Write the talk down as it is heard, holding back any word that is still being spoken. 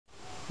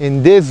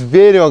In this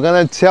video, I'm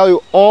gonna tell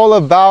you all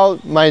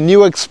about my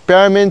new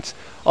experiment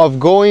of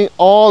going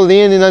all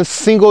in a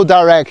single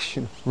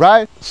direction,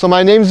 right? So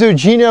my name is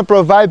Eugenio. I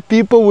provide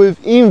people with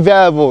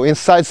invaluable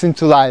insights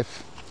into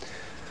life.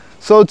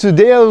 So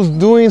today I was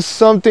doing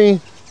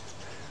something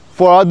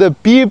for other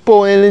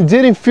people and it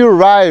didn't feel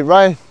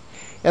right?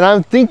 And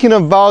I'm thinking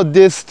about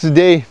this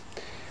today.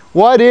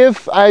 What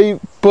if I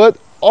put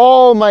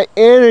all my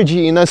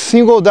energy in a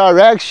single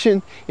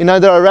direction, in a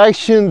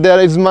direction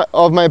that is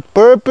of my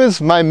purpose,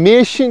 my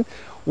mission,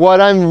 what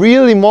I'm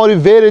really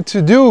motivated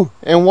to do,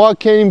 and what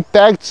can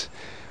impact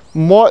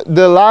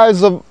the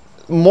lives of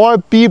more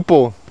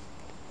people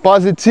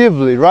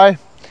positively, right?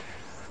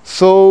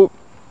 So,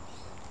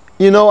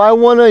 you know, I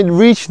want to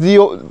reach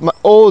my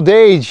old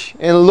age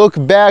and look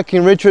back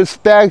in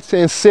retrospect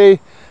and say,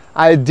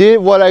 I did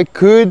what I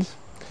could,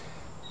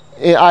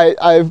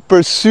 I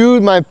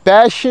pursued my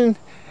passion,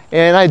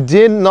 and I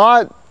did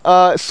not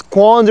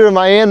squander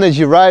my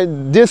energy, right?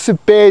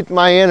 Dissipate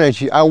my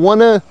energy. I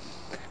want to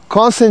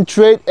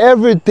concentrate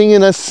everything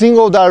in a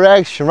single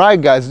direction,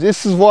 right, guys?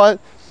 This is what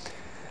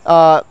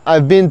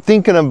I've been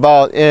thinking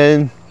about,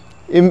 and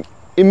it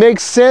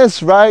makes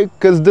sense, right?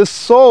 Because the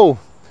soul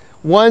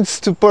wants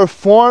to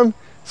perform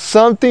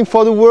something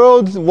for the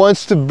world,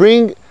 wants to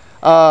bring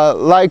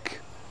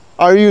like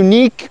our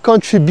unique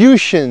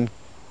contribution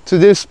to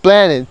this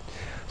planet.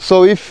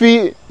 So if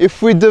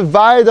we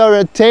divide our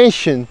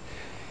attention,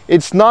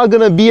 it's not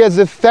gonna be as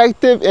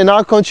effective, and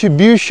our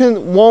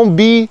contribution won't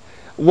be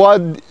what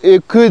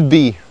it could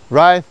be,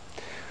 right?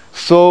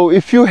 So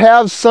if you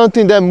have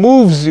something that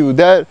moves you,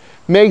 that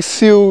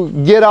makes you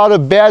get out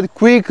of bed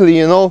quickly,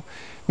 you know,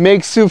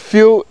 makes you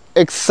feel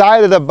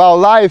excited about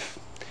life,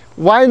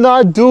 why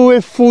not do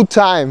it full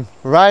time,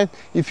 right?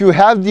 If you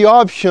have the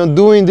option of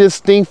doing this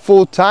thing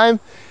full time,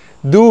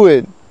 do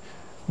it.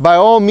 By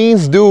all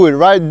means, do it,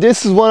 right?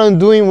 This is what I'm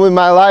doing with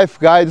my life,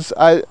 guys.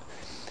 I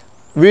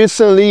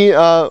recently,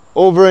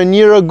 over a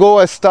year ago,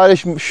 I started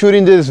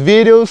shooting these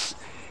videos,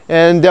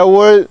 and there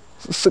were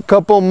a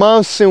couple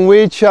months in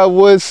which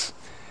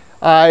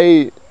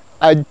I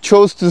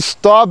chose to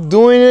stop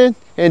doing it,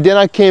 and then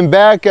I came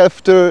back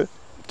after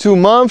 2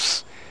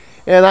 months,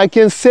 and I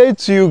can say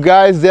to you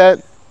guys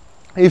that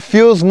it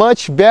feels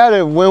much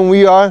better when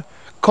we are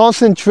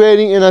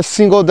concentrating in a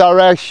single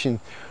direction,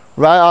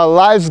 right? Our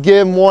lives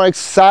get more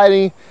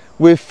exciting,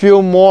 we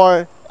feel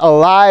more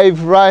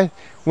alive, right?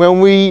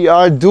 When we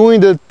are doing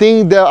the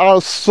thing that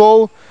our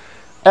soul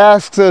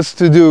asks us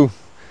to do.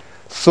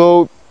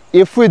 So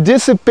if we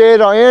dissipate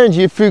our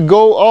energy, if we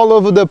go all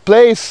over the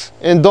place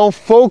and don't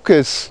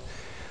focus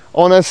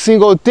on a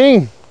single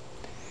thing,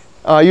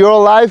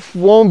 your life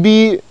won't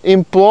be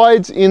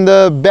employed in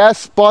the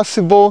best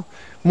possible,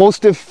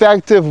 most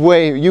effective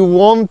way. You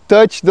won't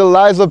touch the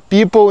lives of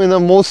people in the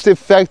most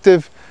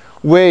effective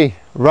way,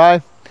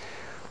 right?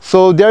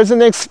 So there's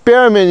an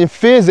experiment in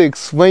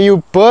physics when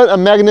you put a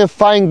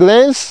magnifying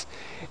glass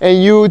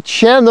and you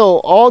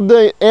channel all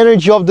the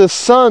energy of the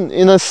sun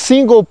in a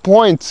single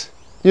point.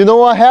 You know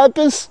what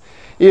happens?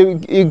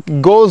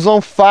 It goes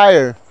on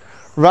fire,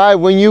 right?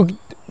 When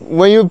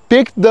you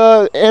pick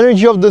the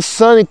energy of the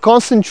sun and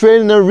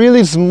concentrate in a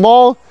really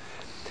small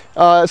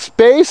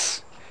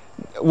space,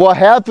 what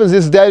happens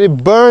is that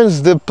it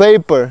burns the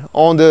paper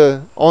on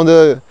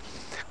the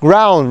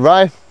ground,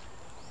 right?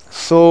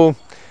 So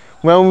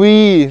when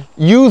we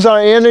use our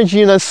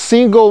energy in a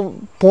single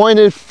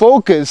pointed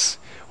focus,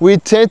 we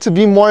tend to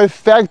be more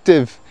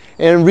effective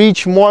and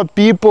reach more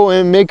people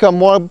and make a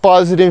more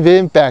positive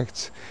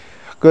impact.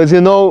 Because,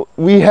 you know,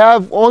 we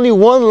have only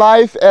one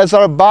life as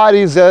our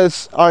bodies,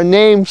 as our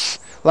names,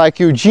 like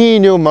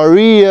Eugenio,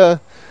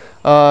 Maria,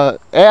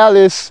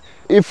 Alice.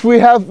 If we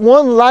have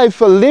one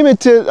life, a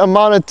limited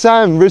amount of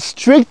time,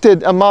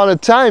 restricted amount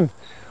of time,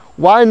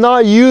 why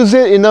not use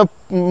it in a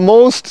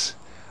most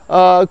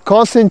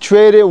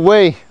concentrated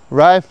way,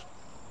 right?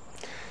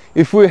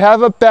 If we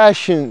have a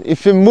passion,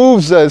 if it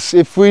moves us,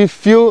 if we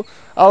feel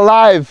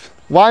alive,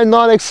 why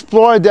not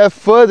explore that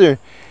further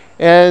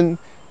and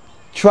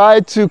try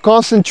to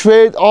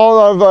concentrate all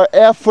of our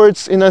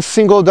efforts in a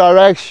single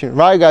direction,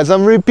 right, guys?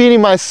 I'm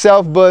repeating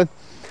myself, but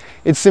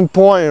it's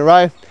important,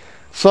 right?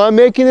 So I'm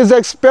making this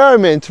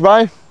experiment,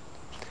 right?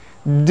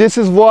 This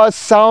is what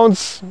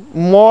sounds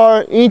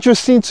more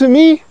interesting to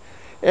me,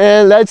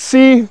 and let's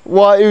see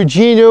what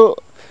Eugenio,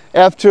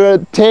 after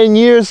 10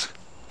 years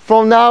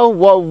from now,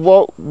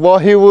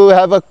 what he will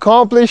have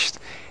accomplished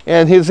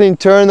and his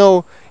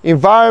internal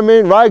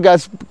environment, right,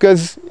 guys?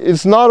 Because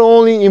it's not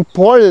only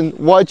important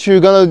what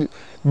you're gonna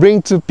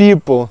bring to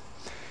people,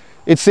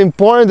 it's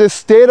important the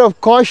state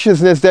of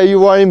consciousness that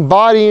you are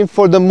embodying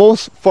for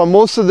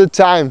most of the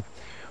time,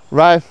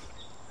 right?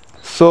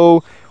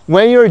 So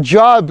when your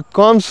job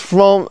comes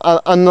from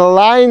an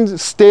aligned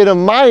state of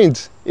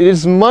mind, it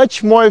is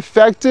much more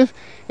effective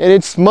and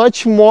it's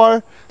much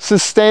more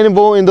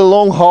sustainable in the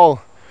long haul.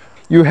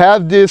 You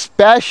have this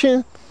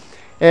passion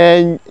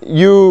and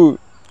you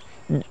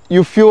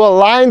feel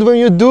aligned when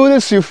you do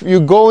this.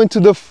 You go into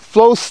the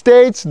flow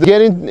states,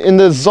 get in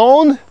the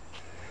zone,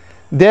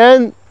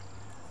 then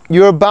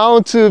you're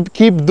bound to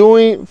keep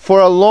doing for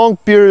a long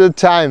period of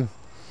time.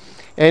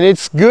 And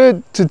it's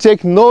good to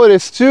take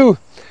notice too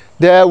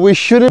that we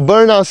shouldn't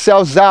burn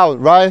ourselves out,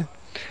 right?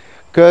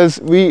 Because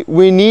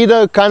we need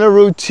a kind of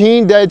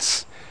routine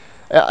that's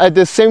at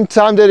the same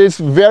time that it's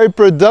very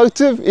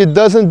productive. It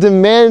doesn't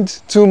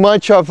demand too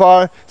much of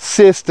our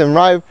system,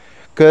 right?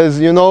 Because,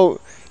 you know,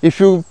 if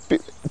you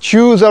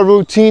choose a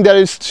routine that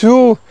is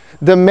too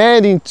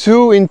demanding,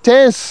 too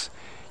intense,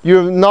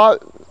 you're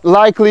not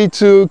likely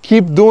to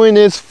keep doing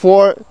this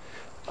for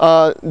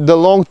the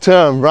long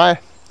term, right?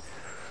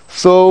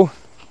 So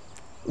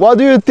what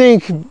do you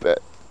think?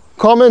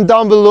 Comment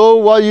down below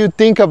what you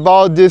think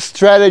about this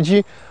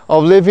strategy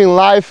of living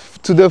life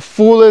to the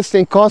fullest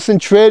and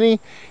concentrating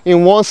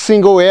in one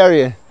single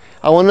area.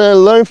 I want to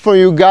learn from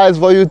you guys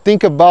what you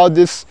think about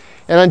this,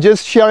 and I'm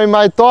just sharing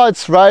my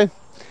thoughts, right?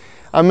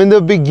 I'm in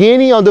the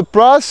beginning of the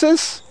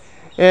process,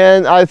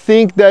 and I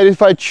think that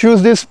if I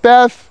choose this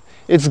path,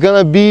 it's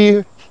gonna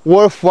be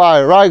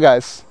worthwhile, right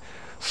guys?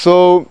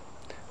 So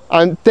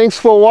thanks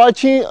for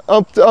watching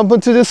up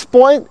until this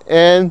point,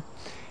 and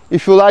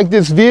if you like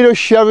this video,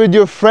 share with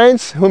your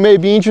friends who may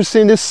be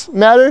interested in this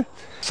matter.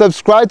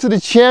 Subscribe to the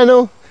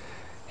channel,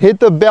 hit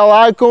the bell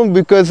icon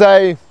because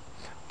I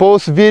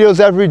post videos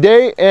every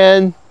day,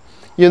 and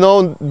you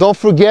know, don't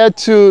forget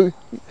to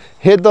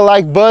hit the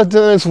like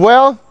button as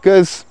well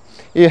because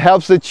it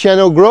helps the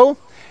channel grow.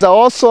 I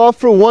also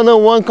offer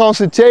one-on-one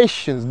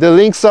consultations. The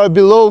links are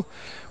below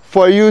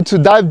for you to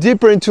dive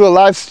deeper into your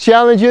life's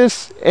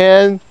challenges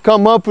and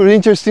come up with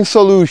interesting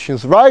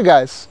solutions, right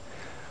guys?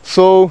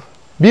 So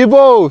be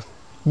bold,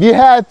 be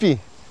happy,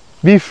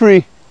 be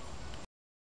free.